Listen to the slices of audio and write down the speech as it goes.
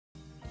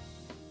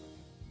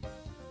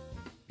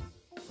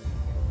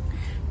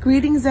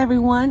Greetings,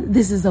 everyone.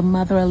 This is a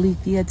Mother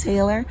Alethea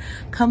Taylor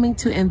coming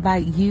to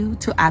invite you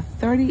to our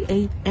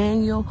 38th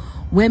annual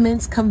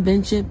Women's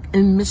Convention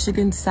in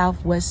Michigan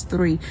Southwest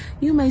 3.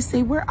 You may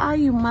say, where are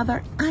you,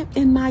 Mother? I'm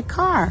in my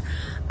car.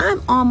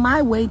 I'm on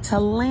my way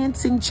to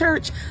Lansing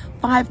Church,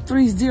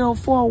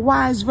 5304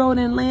 Wise Road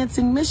in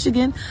Lansing,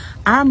 Michigan.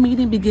 Our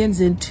meeting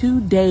begins in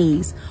 2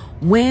 days,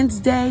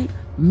 Wednesday,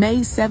 May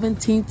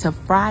 17th to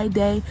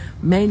Friday,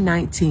 May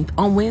 19th.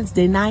 On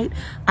Wednesday night,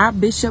 our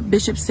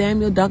Bishop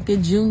Samuel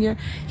Duncan Jr.,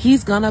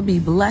 he's going to be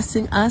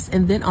blessing us.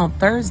 And then on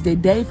Thursday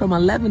day from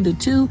 11 to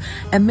 2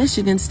 at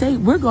Michigan State,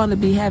 we're going to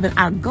be having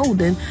our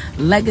Golden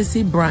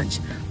Legacy Brunch.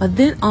 But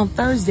then on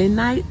Thursday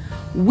night,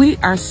 we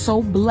are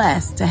so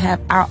blessed to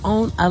have our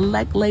own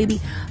elect lady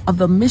of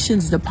the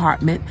missions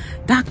department,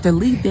 Dr.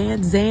 Lee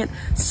Dan Zant,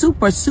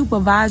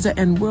 supervisor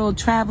and world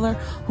traveler,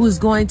 who is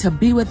going to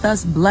be with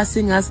us,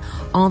 blessing us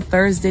on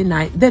Thursday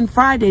night. Then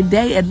Friday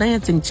day at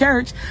Lansing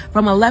Church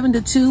from 11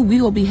 to 2,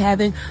 we will be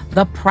having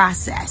The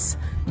Process.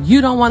 You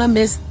don't want to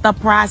miss The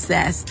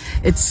Process.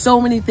 It's so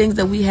many things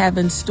that we have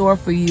in store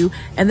for you.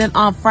 And then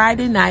on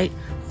Friday night,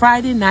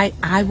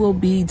 I will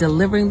be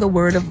delivering the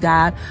word of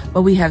God,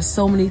 but we have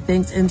so many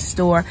things in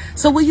store.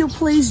 So will you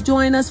please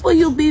join us? Will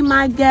you be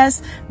my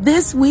guest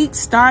this week,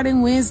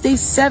 starting Wednesday,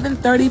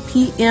 7:30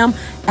 p.m.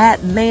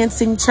 at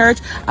Lansing Church?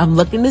 I'm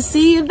looking to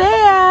see you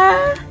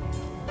there.